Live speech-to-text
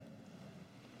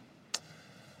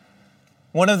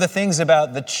One of the things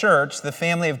about the church, the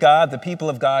family of God, the people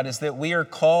of God, is that we are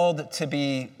called to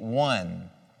be one.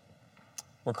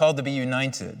 We're called to be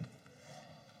united.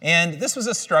 And this was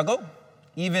a struggle,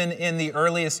 even in the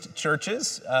earliest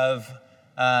churches of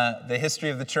the history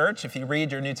of the church. If you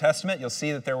read your New Testament, you'll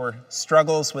see that there were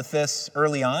struggles with this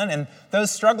early on, and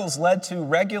those struggles led to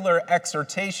regular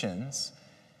exhortations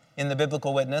in the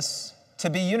biblical witness to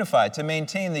be unified, to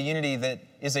maintain the unity that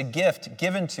is a gift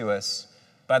given to us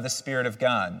by the Spirit of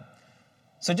God.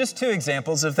 So just two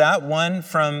examples of that. One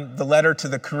from the letter to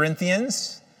the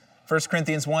Corinthians, 1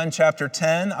 Corinthians 1, chapter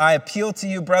 10. I appeal to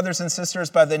you, brothers and sisters,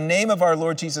 by the name of our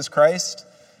Lord Jesus Christ,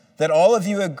 that all of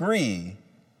you agree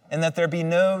and that there be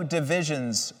no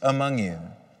divisions among you,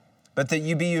 but that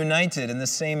you be united in the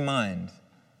same mind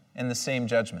and the same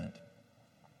judgment.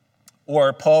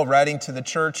 Or Paul writing to the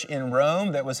church in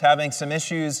Rome that was having some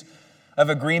issues of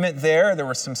agreement there. There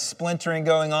was some splintering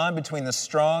going on between the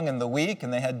strong and the weak,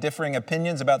 and they had differing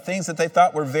opinions about things that they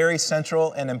thought were very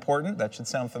central and important. That should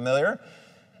sound familiar.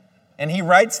 And he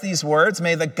writes these words,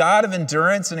 "May the God of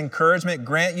endurance and encouragement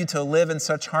grant you to live in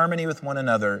such harmony with one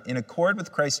another, in accord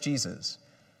with Christ Jesus,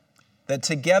 that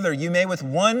together you may with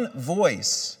one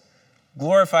voice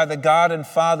glorify the God and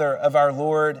Father of our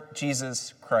Lord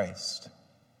Jesus Christ."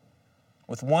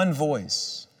 With one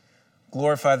voice,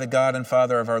 glorify the God and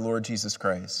Father of our Lord Jesus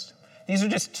Christ. These are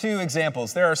just two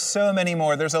examples. There are so many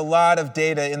more. There's a lot of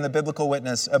data in the biblical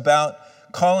witness about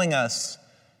calling us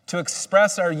to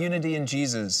express our unity in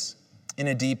Jesus in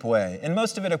a deep way. And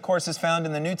most of it, of course, is found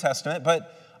in the New Testament.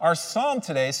 But our psalm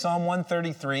today, Psalm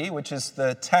 133, which is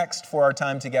the text for our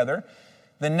time together,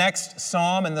 the next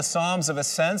psalm in the Psalms of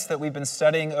Ascents that we've been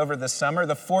studying over the summer,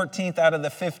 the 14th out of the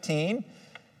 15,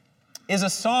 is a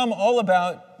psalm all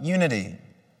about unity.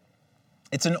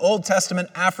 It's an Old Testament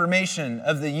affirmation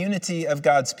of the unity of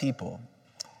God's people.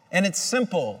 And it's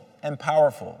simple and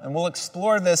powerful. And we'll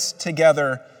explore this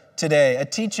together today. A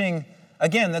teaching,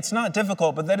 again, that's not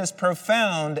difficult, but that is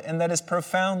profound and that is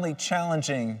profoundly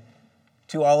challenging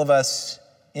to all of us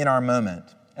in our moment.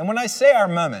 And when I say our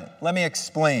moment, let me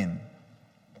explain.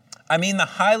 I mean the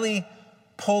highly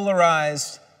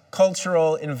polarized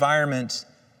cultural environment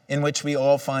in which we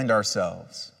all find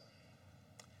ourselves.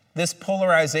 This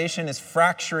polarization is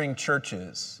fracturing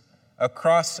churches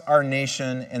across our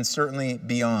nation and certainly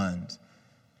beyond,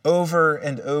 over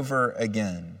and over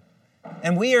again.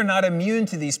 And we are not immune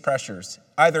to these pressures,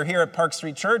 either here at Park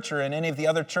Street Church or in any of the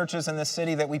other churches in this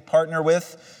city that we partner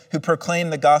with who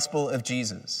proclaim the gospel of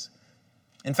Jesus.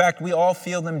 In fact, we all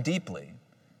feel them deeply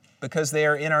because they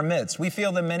are in our midst. We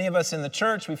feel them, many of us in the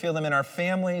church, we feel them in our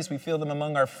families, we feel them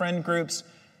among our friend groups.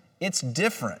 It's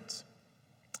different.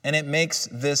 And it makes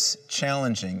this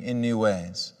challenging in new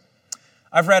ways.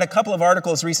 I've read a couple of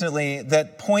articles recently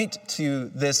that point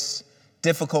to this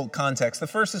difficult context. The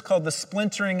first is called The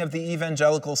Splintering of the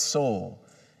Evangelical Soul,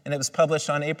 and it was published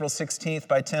on April 16th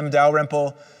by Tim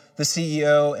Dalrymple, the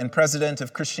CEO and president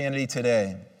of Christianity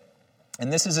Today.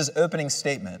 And this is his opening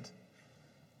statement.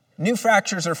 New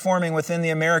fractures are forming within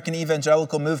the American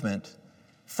evangelical movement,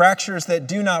 fractures that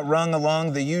do not run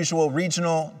along the usual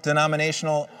regional,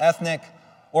 denominational, ethnic,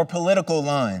 or political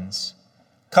lines.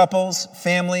 Couples,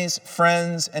 families,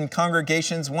 friends, and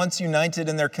congregations once united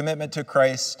in their commitment to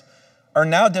Christ are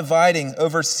now dividing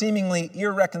over seemingly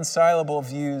irreconcilable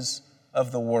views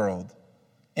of the world.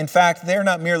 In fact, they're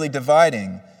not merely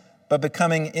dividing, but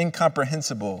becoming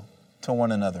incomprehensible to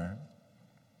one another.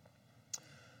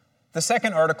 The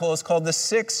second article is called The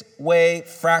Six-Way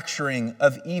Fracturing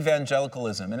of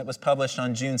Evangelicalism, and it was published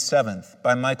on June 7th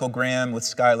by Michael Graham with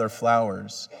Skylar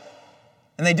Flowers.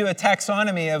 And they do a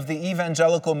taxonomy of the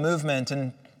evangelical movement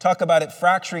and talk about it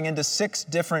fracturing into 6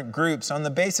 different groups on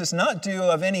the basis not due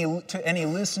of any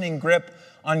loosening grip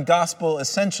on gospel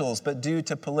essentials, but due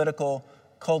to political,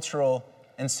 cultural,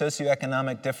 and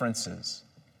socioeconomic differences.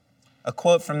 A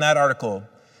quote from that article,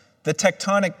 "The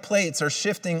tectonic plates are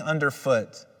shifting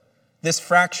underfoot. This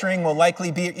fracturing will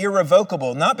likely be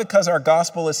irrevocable, not because our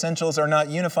gospel essentials are not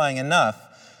unifying enough,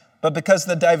 but because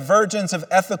the divergence of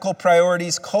ethical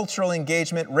priorities, cultural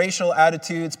engagement, racial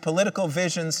attitudes, political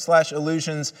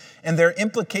visions/illusions, and their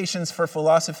implications for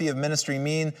philosophy of ministry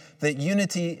mean that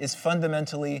unity is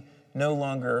fundamentally no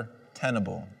longer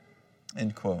tenable."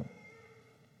 End quote.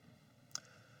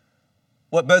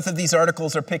 What both of these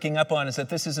articles are picking up on is that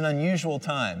this is an unusual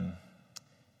time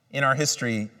in our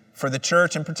history for the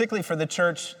church, and particularly for the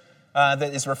church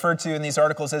that is referred to in these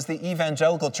articles as the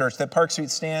evangelical church that Park Street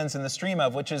stands in the stream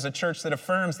of, which is a church that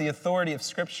affirms the authority of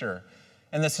Scripture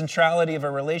and the centrality of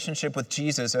a relationship with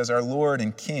Jesus as our Lord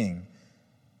and King.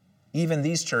 Even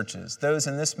these churches, those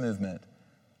in this movement,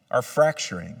 are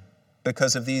fracturing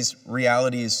because of these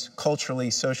realities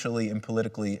culturally, socially, and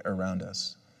politically around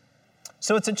us.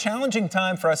 So it's a challenging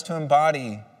time for us to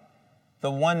embody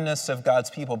the oneness of God's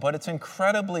people, but it's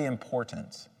incredibly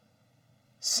important,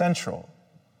 central.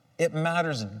 It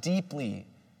matters deeply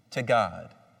to God.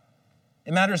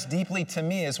 It matters deeply to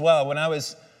me as well. When I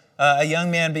was a young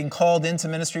man being called into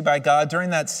ministry by God, during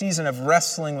that season of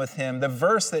wrestling with him, the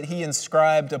verse that he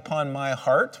inscribed upon my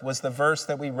heart was the verse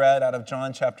that we read out of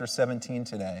John chapter 17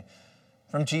 today,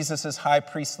 from Jesus' high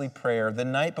priestly prayer the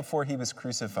night before he was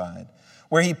crucified,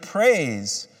 where he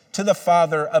prays to the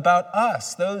Father about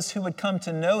us, those who would come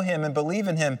to know him and believe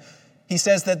in him. He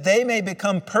says that they may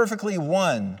become perfectly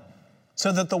one,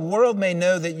 so that the world may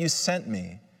know that you sent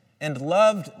me and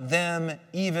loved them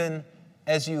even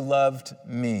as you loved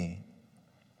me.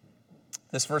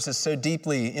 This verse has so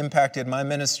deeply impacted my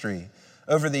ministry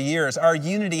over the years. Our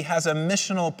unity has a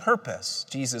missional purpose,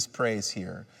 Jesus prays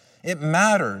here. It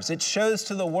matters. It shows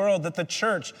to the world that the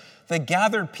church, the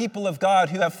gathered people of God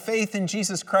who have faith in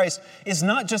Jesus Christ, is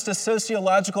not just a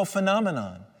sociological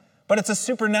phenomenon, but it's a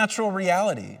supernatural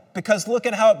reality. Because look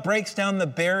at how it breaks down the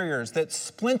barriers that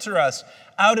splinter us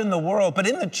out in the world. But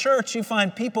in the church, you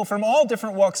find people from all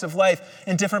different walks of life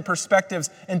and different perspectives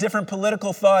and different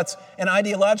political thoughts and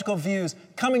ideological views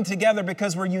coming together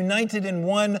because we're united in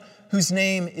one whose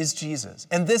name is Jesus.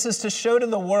 And this is to show to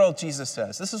the world, Jesus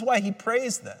says. This is why he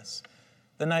prays this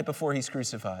the night before he's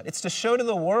crucified. It's to show to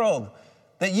the world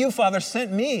that you, Father,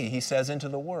 sent me, he says, into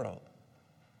the world.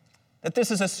 That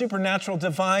this is a supernatural,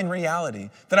 divine reality,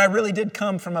 that I really did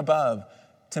come from above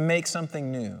to make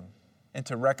something new and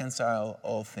to reconcile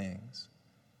all things.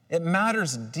 It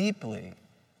matters deeply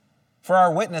for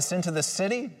our witness into the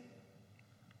city,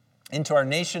 into our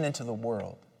nation, into the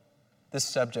world, this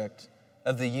subject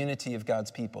of the unity of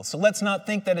God's people. So let's not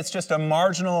think that it's just a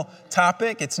marginal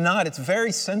topic. It's not. It's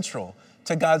very central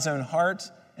to God's own heart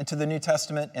and to the New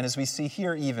Testament, and as we see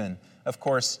here even, of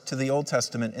course, to the Old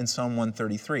Testament in Psalm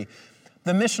 133.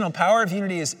 The missional power of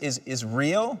unity is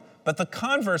real, but the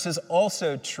converse is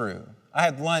also true. I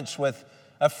had lunch with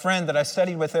a friend that I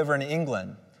studied with over in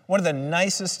England, one of the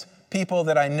nicest people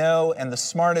that I know and the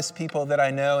smartest people that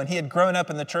I know, and he had grown up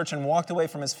in the church and walked away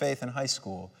from his faith in high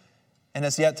school and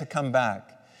has yet to come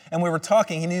back. And we were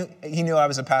talking, he knew I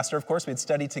was a pastor, of course, we had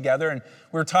studied together, and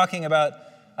we were talking about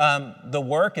the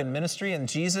work and ministry and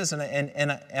Jesus,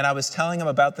 and I was telling him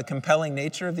about the compelling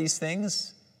nature of these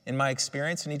things in my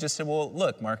experience, and he just said, well,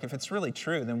 look, Mark, if it's really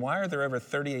true, then why are there over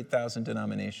 38,000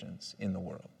 denominations in the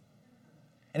world?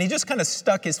 And he just kind of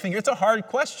stuck his finger. It's a hard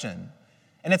question.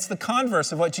 And it's the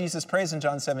converse of what Jesus prays in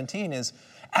John 17 is,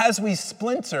 as we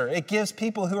splinter, it gives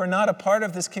people who are not a part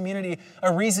of this community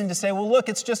a reason to say, well, look,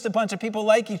 it's just a bunch of people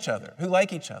like each other, who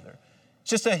like each other.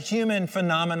 It's just a human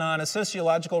phenomenon, a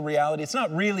sociological reality. It's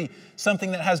not really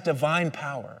something that has divine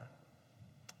power.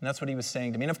 And that's what he was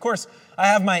saying to me. And of course, I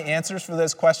have my answers for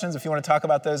those questions. If you want to talk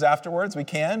about those afterwards, we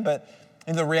can. But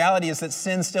the reality is that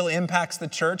sin still impacts the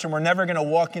church, and we're never going to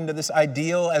walk into this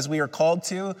ideal as we are called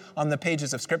to on the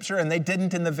pages of Scripture. And they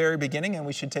didn't in the very beginning, and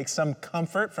we should take some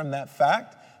comfort from that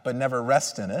fact, but never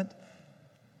rest in it.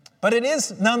 But it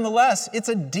is, nonetheless, it's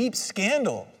a deep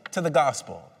scandal to the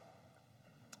gospel,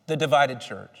 the divided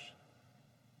church.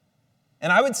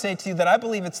 And I would say to you that I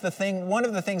believe it's one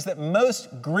of the things that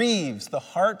most grieves the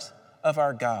heart of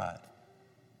our God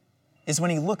is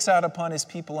when he looks out upon his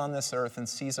people on this earth and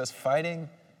sees us fighting,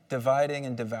 dividing,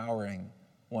 and devouring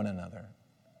one another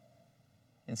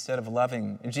instead of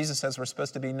loving. And Jesus says we're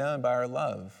supposed to be known by our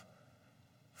love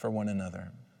for one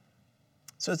another.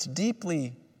 So it's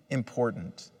deeply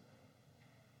important.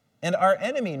 And our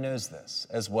enemy knows this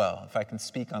as well, if I can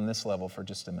speak on this level for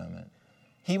just a moment.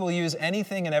 He will use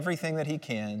anything and everything that he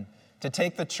can to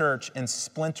take the church and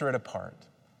splinter it apart.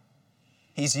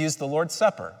 He's used the Lord's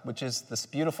Supper, which is this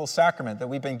beautiful sacrament that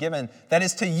we've been given, that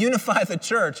is to unify the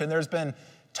church. And there's been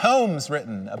tomes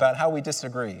written about how we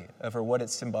disagree over what it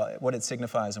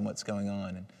signifies and what's going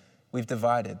on. And we've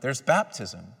divided. There's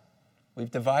baptism.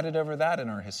 We've divided over that in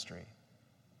our history.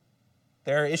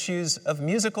 There are issues of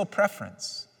musical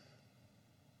preference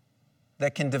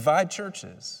that can divide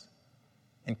churches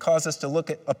and cause us to look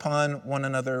upon one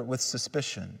another with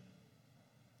suspicion.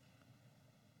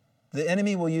 The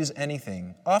enemy will use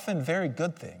anything, often very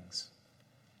good things,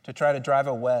 to try to drive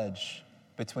a wedge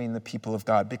between the people of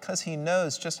God because he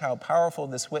knows just how powerful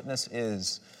this witness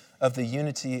is of the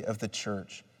unity of the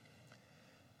church.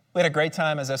 We had a great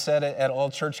time, as I said, at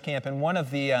All Church Camp, and one of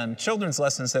the children's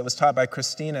lessons that was taught by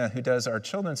Christina, who does our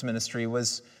children's ministry,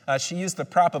 was she used the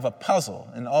prop of a puzzle,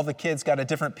 and all the kids got a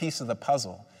different piece of the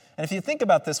puzzle. And if you think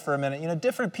about this for a minute,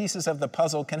 different pieces of the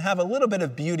puzzle can have a little bit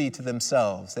of beauty to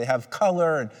themselves. They have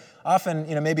color and often,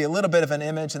 maybe a little bit of an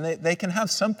image, and they can have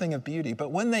something of beauty.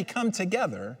 But when they come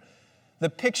together, the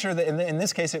picture, that in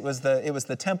this case, it was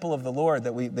the temple of the Lord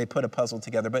that they put a puzzle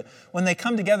together. But when they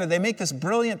come together, they make this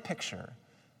brilliant picture,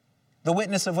 the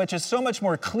witness of which is so much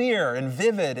more clear and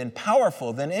vivid and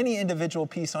powerful than any individual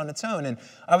piece on its own. And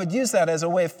I would use that as a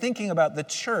way of thinking about the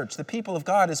church, the people of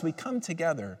God, as we come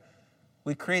together.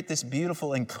 We create this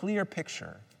beautiful and clear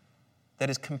picture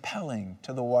that is compelling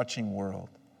to the watching world.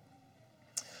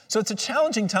 So it's a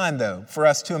challenging time, though, for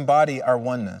us to embody our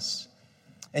oneness.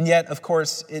 And yet, of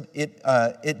course,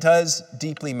 it does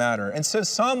deeply matter. And so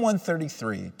Psalm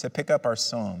 133, to pick up our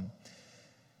psalm,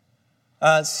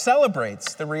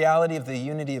 celebrates the reality of the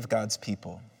unity of God's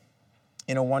people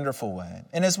in a wonderful way.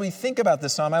 And as we think about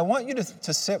this psalm, I want you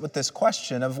to sit with this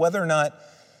question of whether or not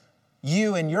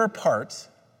you and your part,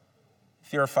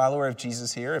 if you're a follower of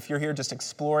Jesus here, if you're here just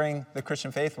exploring the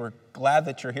Christian faith, we're glad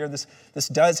that you're here. This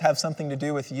does have something to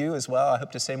do with you as well. I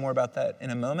hope to say more about that in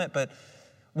a moment. But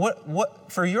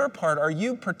what for your part, are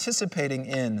you participating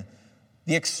in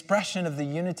the expression of the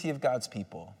unity of God's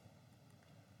people?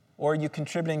 Or are you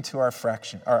contributing to our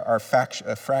fracturing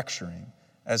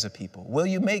as a people? Will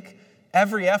you make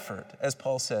every effort, as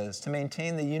Paul says, to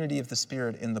maintain the unity of the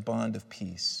Spirit in the bond of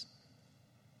peace?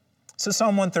 So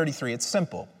Psalm 133, it's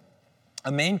simple.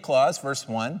 A main clause, verse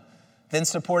 1, then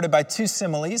supported by two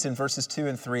similes in verses 2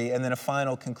 and 3, and then a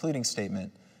final concluding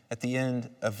statement at the end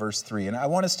of verse 3. And I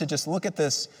want us to just look at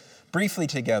this briefly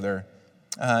together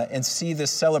and see this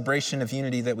celebration of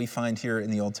unity that we find here in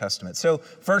the Old Testament. So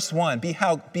verse 1,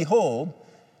 behold,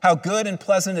 how good and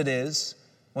pleasant it is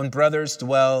when brothers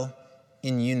dwell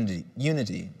in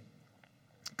unity.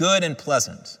 Good and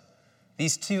pleasant.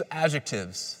 These two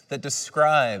adjectives that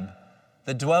describe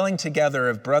the dwelling together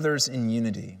of brothers in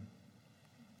unity.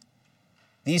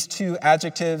 These two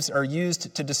adjectives are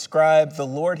used to describe the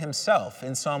Lord himself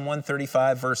in Psalm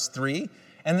 135, verse 3.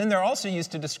 And then they're also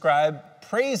used to describe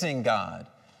praising God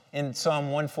in Psalm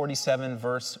 147,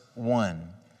 verse 1.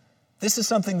 This is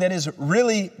something that is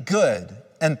really good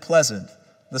and pleasant,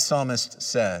 the psalmist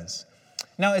says.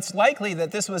 Now, it's likely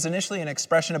that this was initially an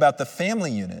expression about the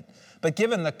family unit, but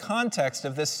given the context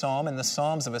of this psalm and the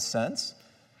Psalms of Ascents,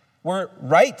 we're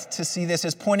right to see this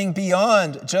as pointing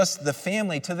beyond just the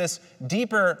family to this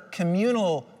deeper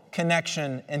communal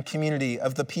connection and community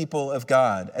of the people of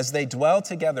God as they dwell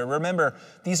together. Remember,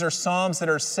 these are psalms that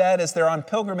are said as they're on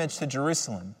pilgrimage to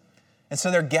Jerusalem. And so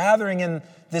they're gathering in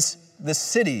this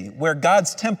city where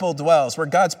God's temple dwells, where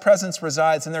God's presence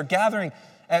resides, and they're gathering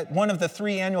at one of the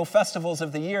 3 annual festivals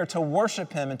of the year to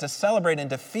worship him and to celebrate and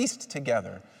to feast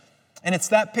together. And it's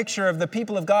that picture of the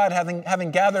people of God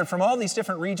having gathered from all these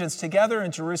different regions together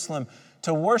in Jerusalem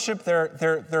to worship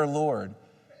their Lord,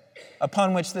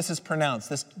 upon which this is pronounced,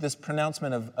 this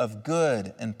pronouncement of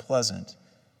good and pleasant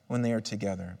when they are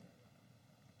together.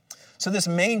 So this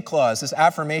main clause, this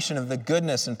affirmation of the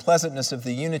goodness and pleasantness of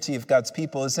the unity of God's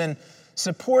people, is then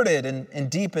supported and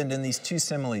deepened in these two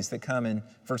similes that come in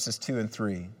verses 2 and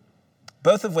 3,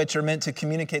 both of which are meant to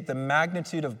communicate the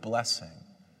magnitude of blessing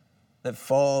that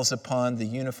falls upon the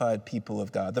unified people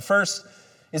of God. The first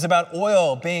is about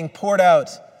oil being poured out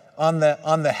on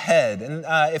the head. And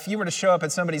if you were to show up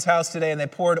at somebody's house today and they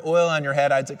poured oil on your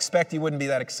head, I'd expect you wouldn't be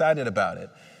that excited about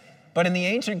it. But in the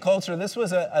ancient culture, this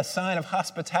was a sign of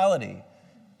hospitality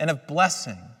and of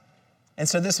blessing. And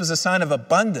so this was a sign of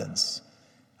abundance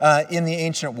in the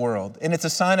ancient world. And it's a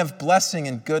sign of blessing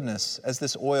and goodness as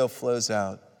this oil flows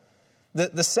out.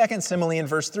 The second simile in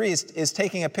verse 3 is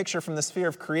taking a picture from the sphere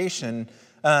of creation.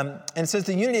 And it says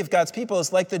the unity of God's people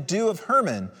is like the dew of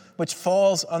Hermon, which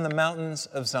falls on the mountains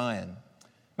of Zion.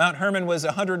 Mount Hermon was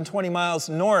 120 miles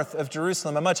north of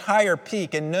Jerusalem, a much higher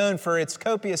peak and known for its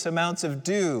copious amounts of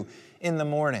dew in the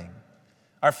morning.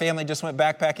 Our family just went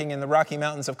backpacking in the Rocky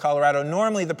Mountains of Colorado,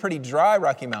 normally the pretty dry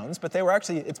Rocky Mountains, but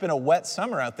it's been a wet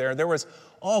summer out there. There was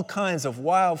all kinds of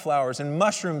wildflowers and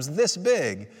mushrooms this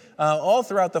big all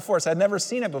throughout the forest. I'd never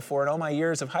seen it before in all my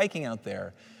years of hiking out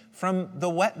there from the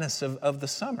wetness of the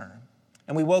summer.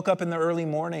 And we woke up in the early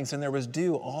mornings and there was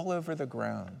dew all over the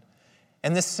ground.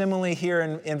 And this simile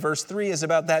here in verse 3 is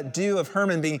about that dew of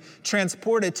Hermon being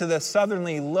transported to the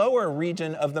southerly lower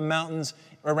region of the mountains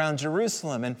around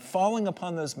Jerusalem and falling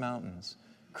upon those mountains,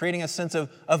 creating a sense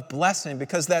of blessing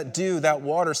because that dew, that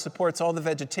water supports all the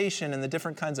vegetation and the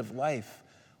different kinds of life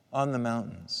on the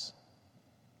mountains.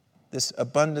 This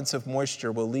abundance of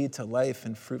moisture will lead to life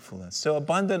and fruitfulness. So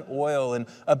abundant oil and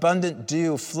abundant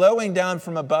dew flowing down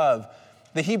from above.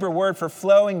 The Hebrew word for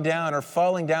flowing down or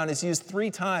falling down is used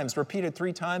 3 times, repeated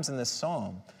 3 times in this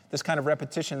psalm. this kind of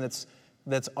repetition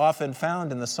that's often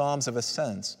found in the Psalms of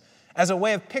Ascents, as a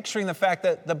way of picturing the fact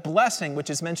that the blessing, which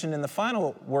is mentioned in the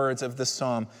final words of this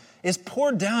psalm, is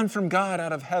poured down from God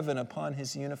out of heaven upon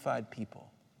his unified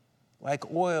people.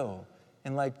 Like oil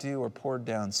and like dew are poured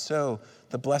down, so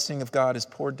the blessing of God is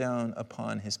poured down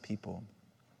upon his people.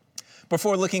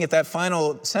 Before looking at that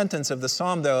final sentence of the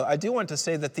psalm, though, I do want to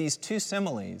say that these two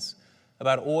similes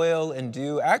about oil and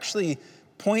dew actually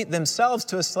point themselves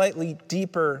to a slightly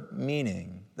deeper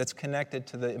meaning that's connected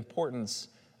to the importance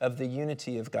of the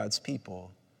unity of God's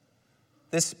people.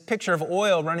 This picture of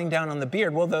oil running down on the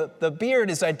beard, well, the beard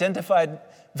is identified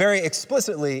very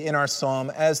explicitly in our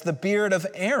psalm as the beard of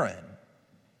Aaron,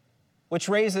 which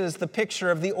raises the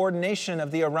picture of the ordination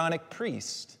of the Aaronic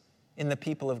priest in the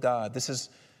people of God. This is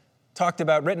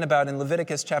written about in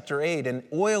Leviticus chapter 8, and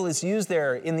oil is used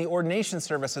there in the ordination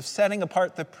service of setting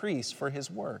apart the priest for his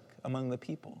work among the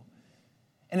people.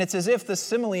 And it's as if the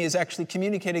simile is actually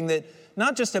communicating that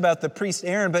not just about the priest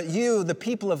Aaron, but you, the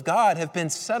people of God, have been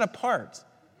set apart.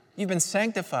 You've been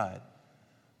sanctified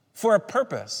for a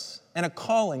purpose and a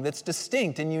calling that's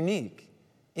distinct and unique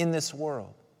in this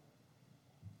world.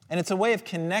 And it's a way of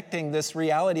connecting this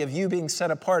reality of you being set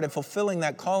apart and fulfilling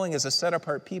that calling as a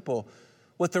set-apart people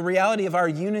with the reality of our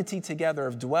unity together,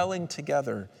 of dwelling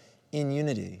together in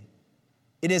unity.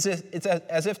 It's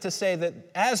as if to say that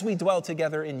as we dwell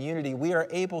together in unity, we are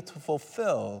able to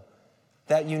fulfill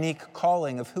that unique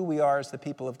calling of who we are as the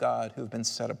people of God who have been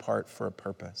set apart for a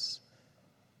purpose.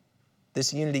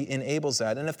 This unity enables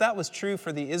that. And if that was true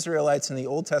for the Israelites in the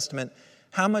Old Testament,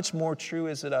 how much more true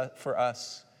is it for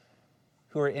us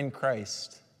who are in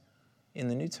Christ in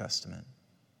the New Testament?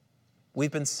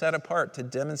 We've been set apart to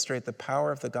demonstrate the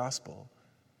power of the gospel,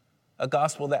 a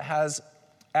gospel that has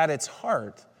at its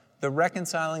heart the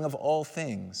reconciling of all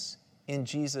things in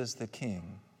Jesus the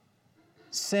King.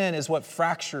 Sin is what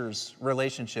fractures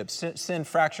relationships. Sin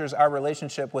fractures our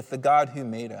relationship with the God who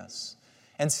made us.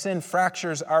 And sin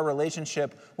fractures our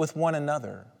relationship with one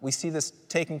another. We see this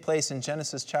taking place in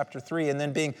Genesis chapter 3 and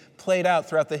then being played out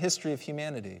throughout the history of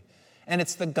humanity. And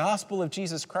it's the gospel of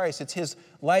Jesus Christ. It's his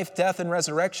life, death, and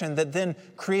resurrection that then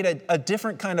create a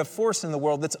different kind of force in the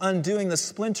world that's undoing the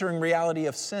splintering reality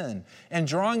of sin and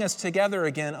drawing us together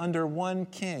again under one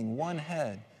king, one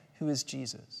head, who is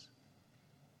Jesus.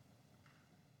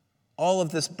 All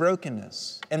of this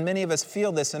brokenness, and many of us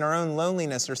feel this in our own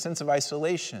loneliness or sense of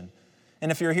isolation.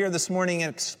 And if you're here this morning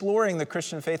exploring the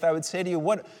Christian faith, I would say to you,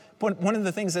 one of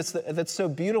the things that's so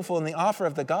beautiful in the offer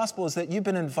of the gospel is that you've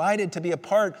been invited to be a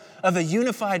part of a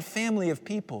unified family of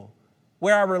people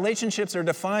where our relationships are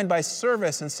defined by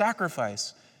service and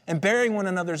sacrifice and bearing one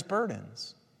another's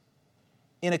burdens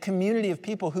in a community of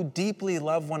people who deeply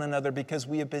love one another because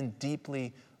we have been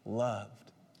deeply loved.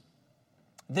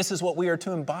 This is what we are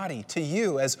to embody to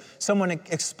you as someone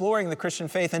exploring the Christian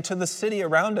faith, and to the city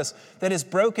around us that is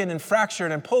broken and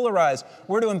fractured and polarized.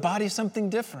 We're to embody something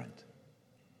different.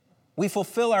 We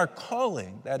fulfill our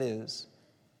calling, that is,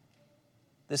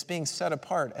 this being set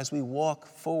apart as we walk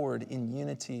forward in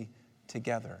unity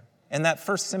together. And that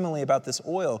first simile about this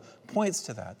oil points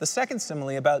to that. The second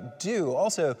simile about dew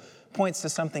also points to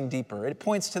something deeper. It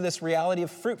points to this reality of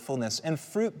fruitfulness and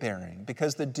fruit bearing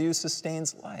because the dew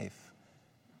sustains life.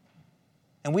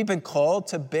 And we've been called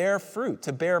to bear fruit,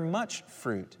 to bear much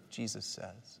fruit, Jesus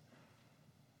says.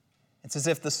 It's as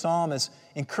if the psalm is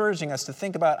encouraging us to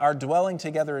think about our dwelling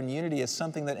together in unity as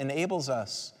something that enables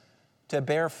us to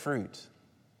bear fruit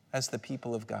as the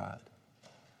people of God,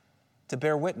 to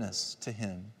bear witness to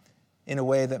him in a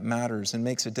way that matters and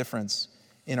makes a difference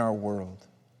in our world.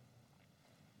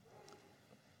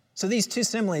 So these two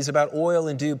similes about oil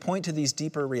and dew point to these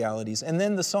deeper realities. And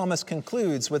then the psalmist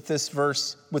concludes with this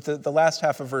verse, with the last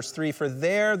half of verse 3, "For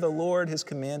there the Lord has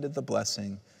commanded the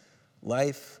blessing,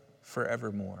 life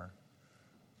forevermore."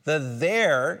 The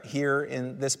there here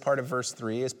in this part of verse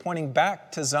 3 is pointing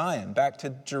back to Zion, back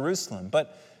to Jerusalem.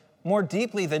 But more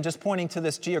deeply than just pointing to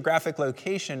this geographic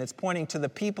location, it's pointing to the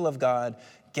people of God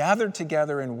gathered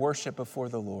together in worship before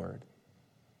the Lord.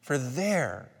 For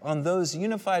there, on those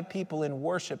unified people in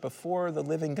worship before the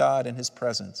living God in his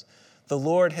presence, the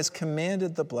Lord has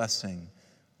commanded the blessing,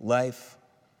 life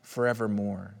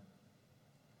forevermore.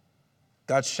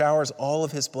 God showers all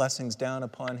of his blessings down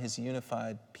upon his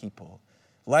unified people.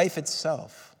 Life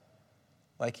itself,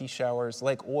 like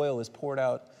oil is poured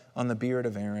out on the beard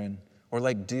of Aaron, or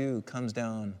like dew comes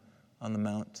down on the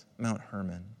Mount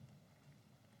Hermon.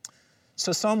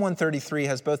 So Psalm 133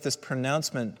 has both this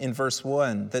pronouncement in verse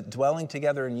 1 that dwelling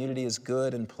together in unity is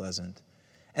good and pleasant,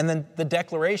 and then the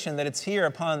declaration that it's here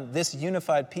upon this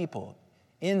unified people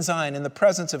in Zion, in the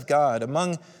presence of God,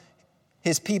 among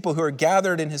his people who are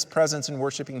gathered in his presence and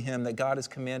worshiping him, that God has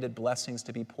commanded blessings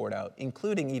to be poured out,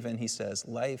 including even, he says,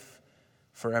 life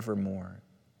forevermore.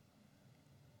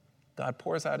 God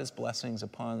pours out his blessings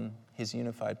upon his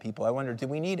unified people. I wonder, do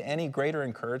we need any greater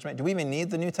encouragement? Do we even need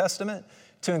the New Testament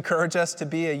to encourage us to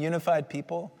be a unified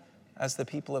people as the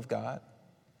people of God?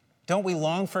 Don't we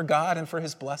long for God and for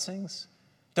his blessings?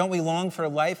 Don't we long for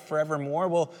life forevermore?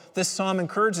 Well, this psalm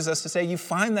encourages us to say you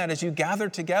find that as you gather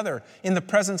together in the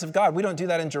presence of God. We don't do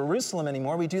that in Jerusalem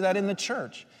anymore. We do that in the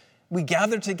church. We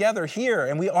gather together here,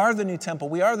 and we are the new temple.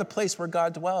 We are the place where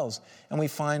God dwells, and we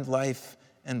find life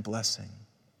and blessing.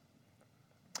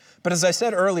 But as I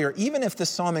said earlier, even if this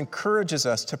psalm encourages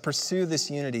us to pursue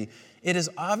this unity, it is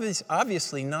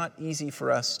obviously not easy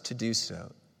for us to do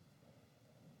so.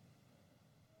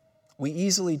 We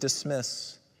easily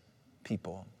dismiss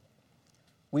people.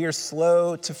 We are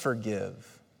slow to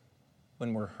forgive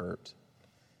when we're hurt.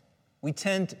 We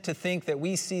tend to think that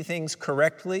we see things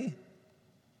correctly,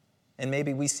 and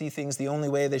maybe we see things the only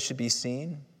way they should be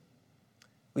seen.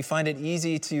 We find it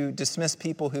easy to dismiss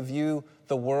people who view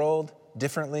the world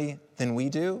differently than we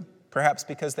do, perhaps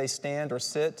because they stand or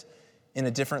sit in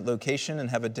a different location and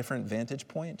have a different vantage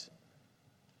point.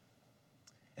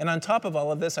 And on top of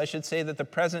all of this, I should say that the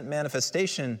present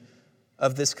manifestation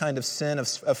of this kind of sin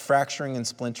of fracturing and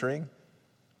splintering,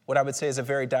 what I would say is a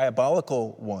very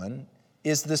diabolical one,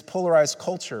 is this polarized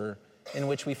culture in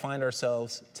which we find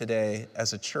ourselves today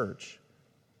as a church.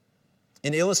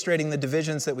 In illustrating the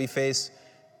divisions that we face,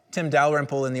 Tim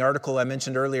Dalrymple, in the article I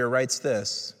mentioned earlier, writes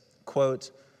this, quote,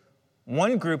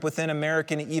 "One group within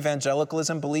American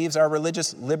evangelicalism believes our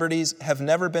religious liberties have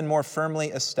never been more firmly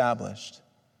established.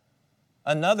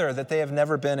 Another, that they have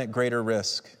never been at greater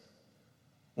risk.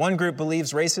 One group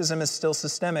believes racism is still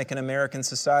systemic in American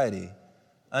society.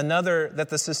 Another, that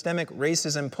the systemic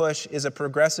racism push is a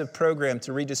progressive program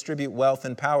to redistribute wealth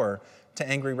and power to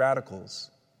angry radicals.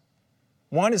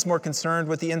 One is more concerned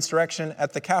with the insurrection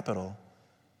at the Capitol.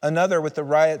 Another with the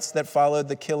riots that followed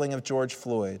the killing of George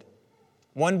Floyd.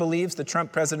 One believes the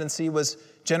Trump presidency was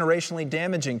generationally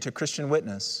damaging to Christian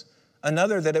witness.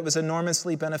 Another, that it was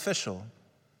enormously beneficial.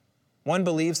 One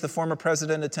believes the former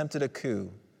president attempted a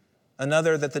coup.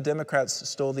 Another, that the Democrats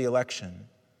stole the election.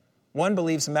 One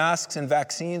believes masks and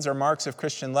vaccines are marks of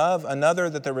Christian love. Another,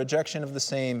 that the rejection of the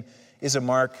same is a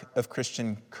mark of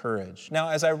Christian courage." Now,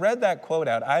 as I read that quote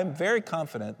out, I'm very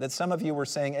confident that some of you were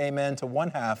saying amen to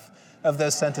one half of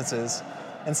those sentences,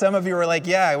 and some of you were like,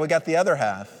 yeah, we got the other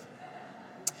half.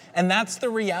 And that's the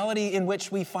reality in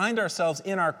which we find ourselves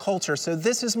in our culture. So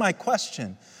this is my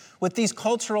question. With these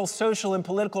cultural, social, and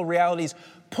political realities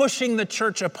pushing the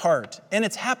church apart, and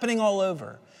it's happening all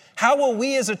over, how will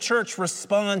we as a church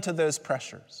respond to those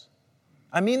pressures?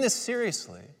 I mean this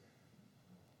seriously.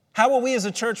 How will we as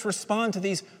a church respond to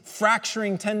these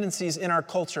fracturing tendencies in our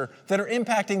culture that are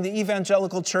impacting the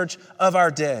evangelical church of our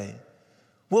day?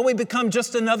 Will we become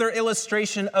just another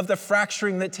illustration of the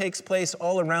fracturing that takes place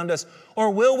all around us? Or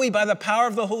will we, by the power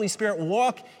of the Holy Spirit,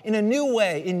 walk in a new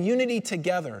way, in unity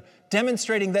together,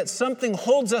 demonstrating that something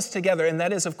holds us together, and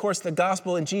that is, of course, the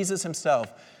gospel and Jesus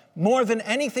himself, more than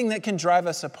anything that can drive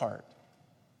us apart?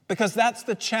 Because that's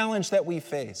the challenge that we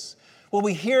face. Will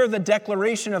we hear the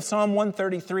declaration of Psalm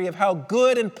 133 of how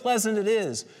good and pleasant it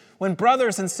is when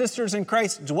brothers and sisters in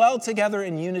Christ dwell together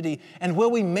in unity? And will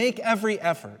we make every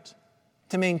effort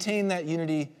to maintain that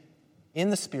unity in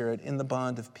the Spirit, in the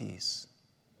bond of peace?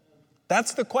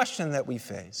 That's the question that we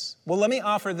face. Well, let me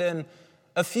offer then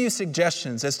a few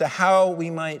suggestions as to how we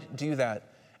might do that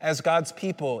as God's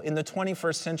people in the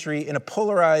 21st century in a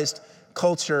polarized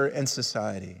culture and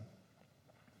society.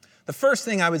 The first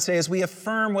thing I would say is we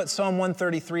affirm what Psalm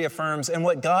 133 affirms and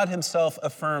what God himself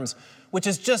affirms, which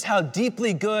is just how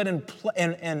deeply good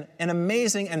and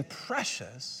amazing and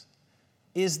precious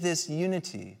is this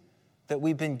unity that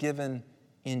we've been given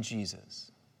in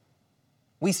Jesus.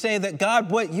 We say that, God,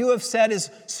 what you have said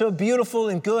is so beautiful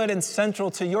and good and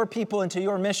central to your people and to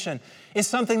your mission is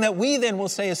something that we then will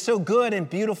say is so good and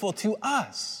beautiful to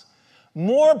us.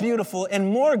 More beautiful and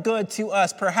more good to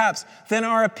us, perhaps, than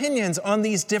our opinions on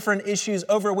these different issues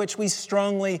over which we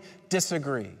strongly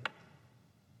disagree.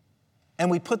 And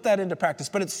we put that into practice.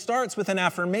 But it starts with an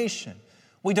affirmation.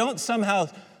 We don't somehow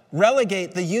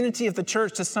relegate the unity of the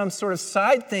church to some sort of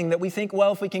side thing that we think,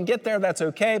 well, if we can get there, that's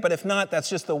okay, but if not, that's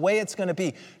just the way it's going to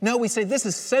be. No, we say this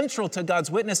is central to God's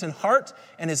witness and heart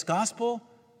and his gospel.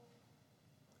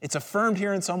 It's affirmed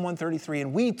here in Psalm 133,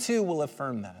 and we too will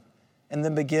affirm that and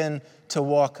then begin to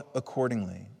walk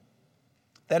accordingly.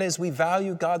 That is, we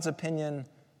value God's opinion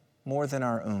more than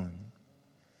our own.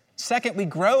 Second, we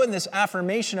grow in this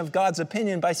affirmation of God's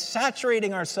opinion by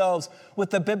saturating ourselves with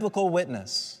the biblical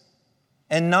witness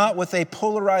and not with a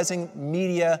polarizing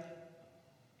media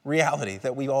reality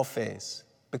that we all face,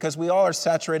 because we all are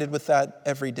saturated with that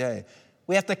every day.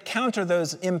 We have to counter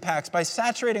those impacts by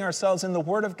saturating ourselves in the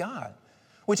Word of God,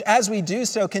 which as we do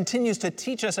so continues to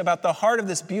teach us about the heart of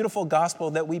this beautiful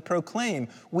gospel that we proclaim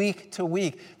week to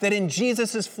week, that in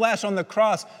Jesus' flesh on the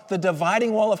cross, the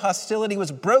dividing wall of hostility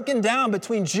was broken down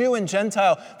between Jew and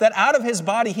Gentile, that out of his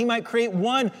body he might create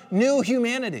one new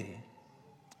humanity,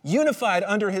 unified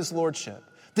under his lordship.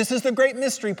 This is the great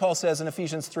mystery, Paul says in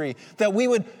Ephesians 3,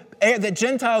 that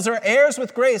Gentiles are heirs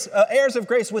of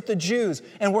grace with the Jews,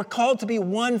 and we're called to be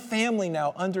one family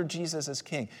now under Jesus as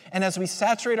King. And as we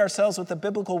saturate ourselves with the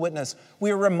biblical witness,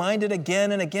 we are reminded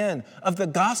again and again of the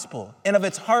gospel and of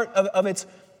its heart, of its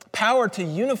power to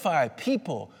unify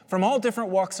people from all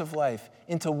different walks of life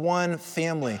into one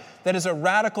family that is a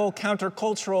radical,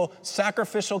 countercultural,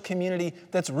 sacrificial community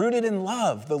that's rooted in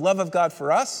love, the love of God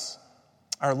for us,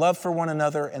 our love for one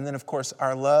another, and then, of course,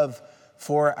 our love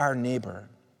for our neighbor.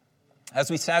 As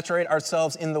we saturate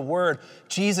ourselves in the Word,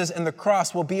 Jesus and the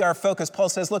cross will be our focus. Paul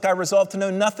says, look, I resolved to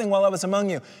know nothing while I was among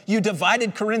you. You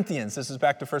divided Corinthians. This is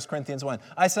back to 1 Corinthians 1.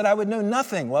 I said I would know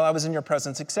nothing while I was in your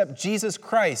presence except Jesus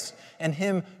Christ and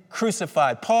him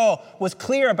crucified. Paul was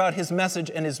clear about his message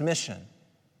and his mission.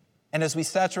 And as we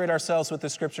saturate ourselves with the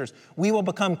Scriptures, we will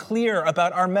become clear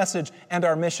about our message and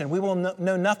our mission. We will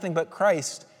know nothing but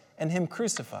Christ and him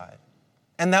crucified.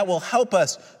 And that will help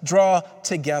us draw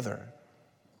together.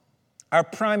 Our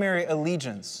primary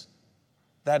allegiance,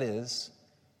 that is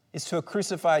to a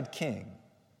crucified King,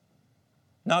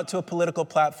 not to a political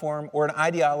platform or an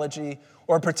ideology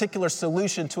or a particular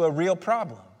solution to a real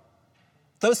problem.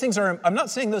 I'm not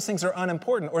saying those things are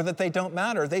unimportant or that they don't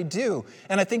matter. They do.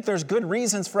 And I think there's good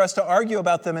reasons for us to argue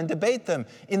about them and debate them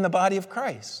in the body of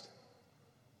Christ.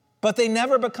 But they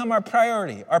never become our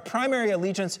priority. Our primary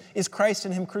allegiance is Christ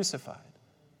and him crucified.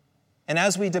 And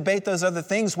as we debate those other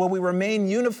things, will we remain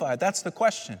unified? That's the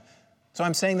question. So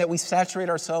I'm saying that we saturate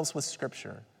ourselves with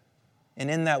Scripture. And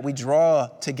in that, we draw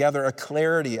together a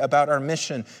clarity about our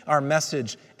mission, our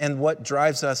message, and what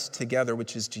drives us together,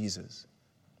 which is Jesus.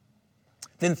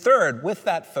 Then third, with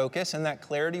that focus and that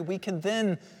clarity, we can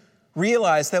then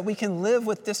realize that we can live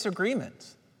with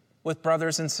disagreement with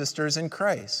brothers and sisters in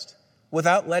Christ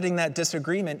without letting that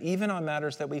disagreement, even on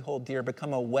matters that we hold dear,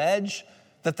 become a wedge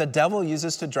that the devil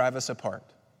uses to drive us apart.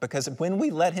 Because when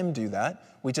we let him do that,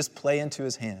 we just play into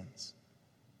his hands.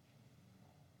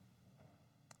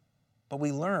 But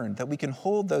we learn that we can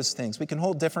hold those things. We can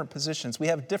hold different positions. We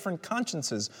have different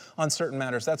consciences on certain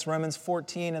matters. That's Romans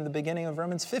 14 and the beginning of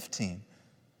Romans 15.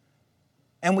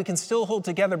 And we can still hold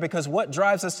together because what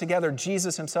drives us together,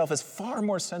 Jesus himself, is far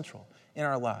more central in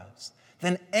our lives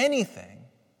than anything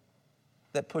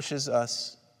that pushes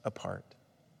us apart.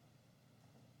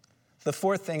 The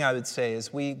fourth thing I would say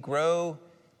is we grow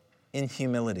in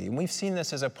humility. And we've seen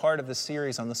this as a part of the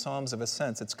series on the Psalms of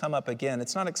Ascents. It's come up again.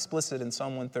 It's not explicit in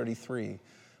Psalm 133,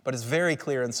 but it's very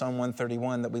clear in Psalm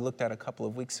 131 that we looked at a couple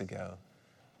of weeks ago.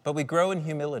 But we grow in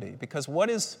humility because what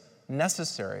is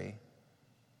necessary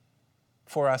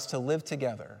for us to live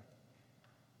together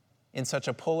in such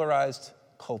a polarized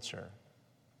culture?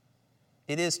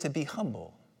 It is to be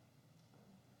humble.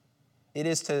 It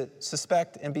is to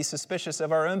suspect and be suspicious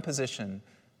of our own position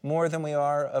more than we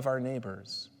are of our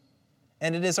neighbors.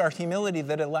 And it is our humility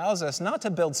that allows us not to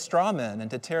build straw men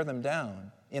and to tear them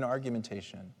down in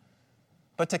argumentation,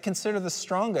 but to consider the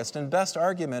strongest and best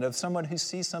argument of someone who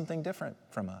sees something different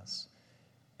from us,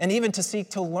 and even to seek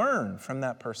to learn from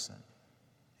that person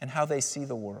and how they see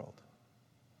the world.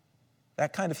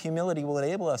 That kind of humility will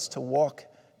enable us to walk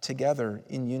together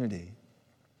in unity.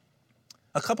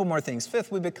 A couple more things. Fifth,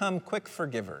 we become quick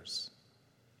forgivers.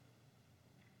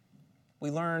 We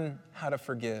learn how to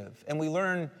forgive, and we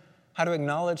learn how to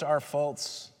acknowledge our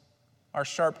faults, our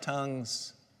sharp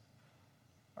tongues,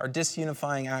 our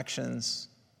disunifying actions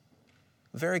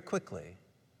very quickly,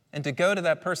 and to go to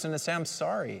that person and say, I'm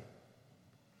sorry.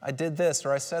 I did this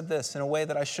or I said this in a way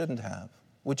that I shouldn't have.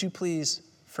 Would you please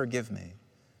forgive me?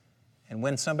 And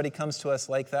when somebody comes to us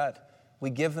like that, we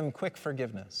give them quick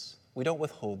forgiveness. We don't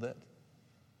withhold it,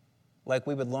 like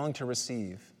we would long to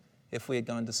receive if we had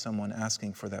gone to someone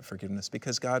asking for that forgiveness,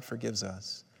 because God forgives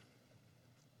us.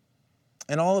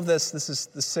 And all of this is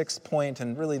the sixth point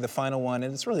and really the final one,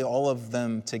 and it's really all of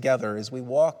them together, is we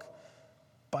walk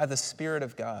by the Spirit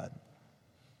of God.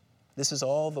 This is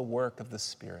all the work of the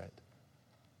Spirit.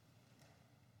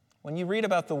 When you read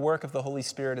about the work of the Holy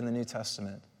Spirit in the New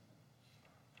Testament,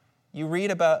 you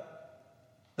read about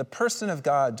the person of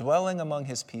God dwelling among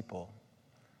his people,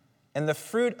 And the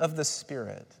fruit of the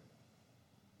Spirit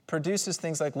produces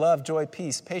things like love, joy,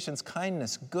 peace, patience,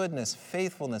 kindness, goodness,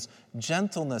 faithfulness,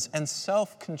 gentleness, and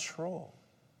self-control.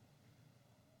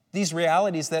 These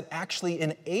realities that actually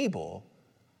enable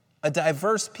a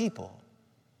diverse people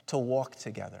to walk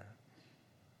together.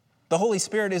 The Holy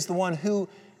Spirit is the one who,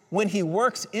 when he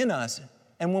works in us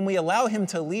and when we allow him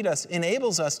to lead us,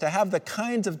 enables us to have the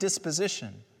kinds of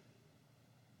disposition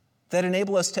that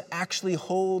enable us to actually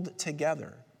hold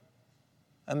together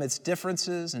amidst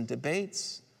differences and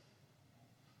debates,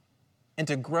 and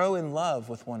to grow in love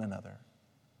with one another.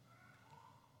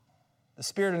 The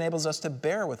Spirit enables us to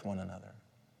bear with one another,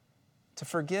 to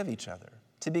forgive each other,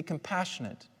 to be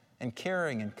compassionate and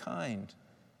caring and kind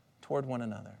toward one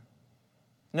another.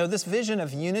 No, this vision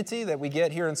of unity that we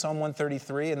get here in Psalm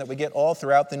 133 and that we get all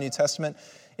throughout the New Testament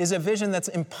is a vision that's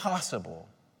impossible,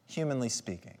 humanly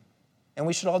speaking. And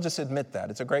we should all just admit that.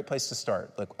 It's a great place to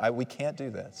start. Look, we can't do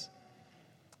this.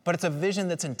 But it's a vision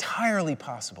that's entirely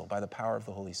possible by the power of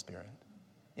the Holy Spirit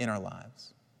in our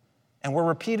lives. And we're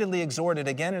repeatedly exhorted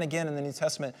again and again in the New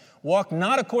Testament, walk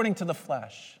not according to the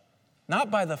flesh,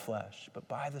 not by the flesh, but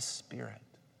by the Spirit.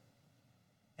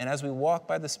 And as we walk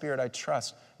by the Spirit, I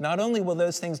trust, not only will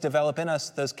those things develop in us,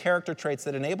 those character traits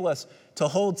that enable us to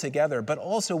hold together, but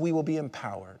also we will be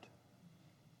empowered.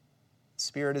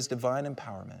 Spirit is divine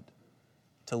empowerment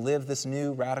to live this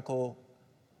new radical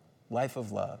life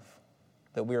of love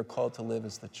that we are called to live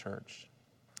as the church.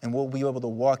 And we'll be able to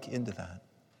walk into that.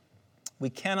 We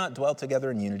cannot dwell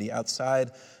together in unity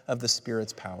outside of the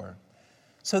Spirit's power.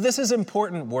 So this is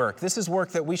important work. This is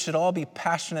work that we should all be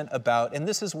passionate about, and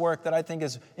this is work that I think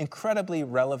is incredibly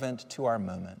relevant to our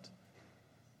moment.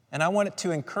 And I want it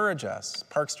to encourage us,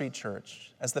 Park Street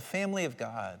Church, as the family of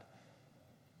God,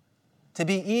 to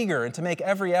be eager and to make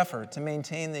every effort to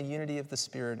maintain the unity of the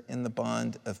Spirit in the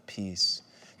bond of peace,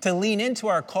 to lean into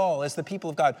our call as the people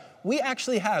of God. We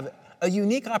actually have a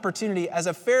unique opportunity as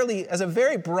a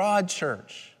very broad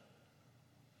church.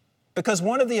 Because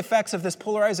one of the effects of this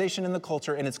polarization in the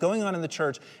culture, and it's going on in the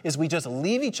church, is we just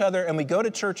leave each other and we go to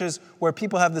churches where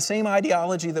people have the same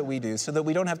ideology that we do so that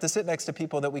we don't have to sit next to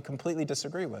people that we completely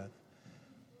disagree with.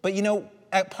 But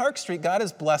at Park Street, God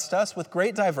has blessed us with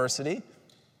great diversity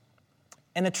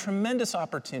and a tremendous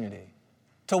opportunity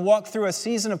to walk through a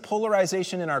season of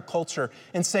polarization in our culture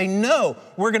and say, no,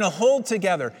 we're going to hold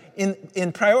together in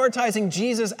prioritizing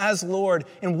Jesus as Lord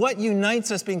and what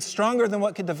unites us being stronger than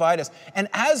what could divide us. And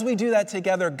as we do that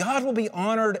together, God will be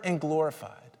honored and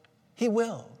glorified. He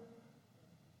will.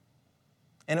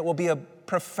 And it will be a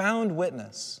profound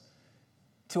witness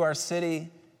to our city,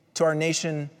 to our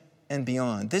nation, and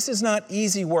beyond. This is not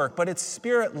easy work, but it's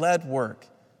Spirit-led work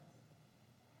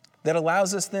that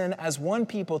allows us then as one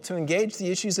people to engage the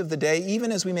issues of the day,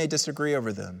 even as we may disagree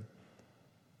over them,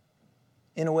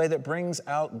 in a way that brings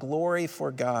out glory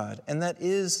for God. And that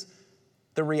is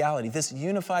the reality. This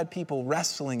unified people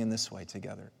wrestling in this way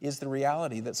together is the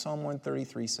reality that Psalm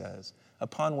 133 says,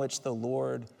 upon which the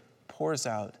Lord pours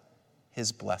out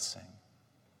his blessing.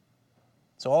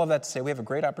 So all of that to say, we have a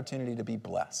great opportunity to be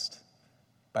blessed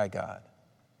by God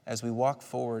as we walk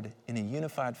forward in a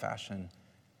unified fashion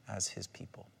as his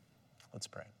people. Let's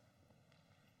pray.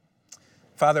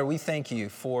 Father, we thank you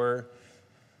for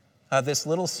this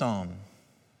little psalm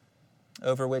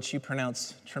over which you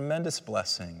pronounce tremendous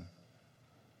blessing,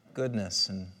 goodness,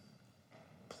 and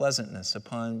pleasantness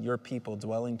upon your people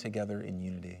dwelling together in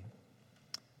unity.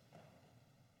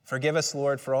 Forgive us,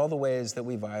 Lord, for all the ways that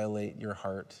we violate your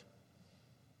heart.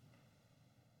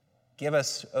 Give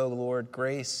us, O Lord,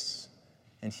 grace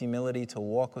and humility to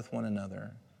walk with one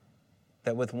another,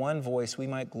 that with one voice we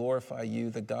might glorify you,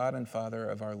 the God and Father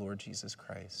of our Lord Jesus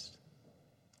Christ.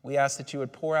 We ask that you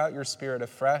would pour out your Spirit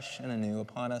afresh and anew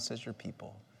upon us as your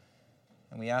people.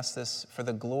 And we ask this for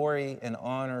the glory and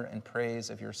honor and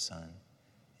praise of your Son,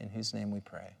 in whose name we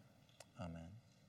pray. Amen.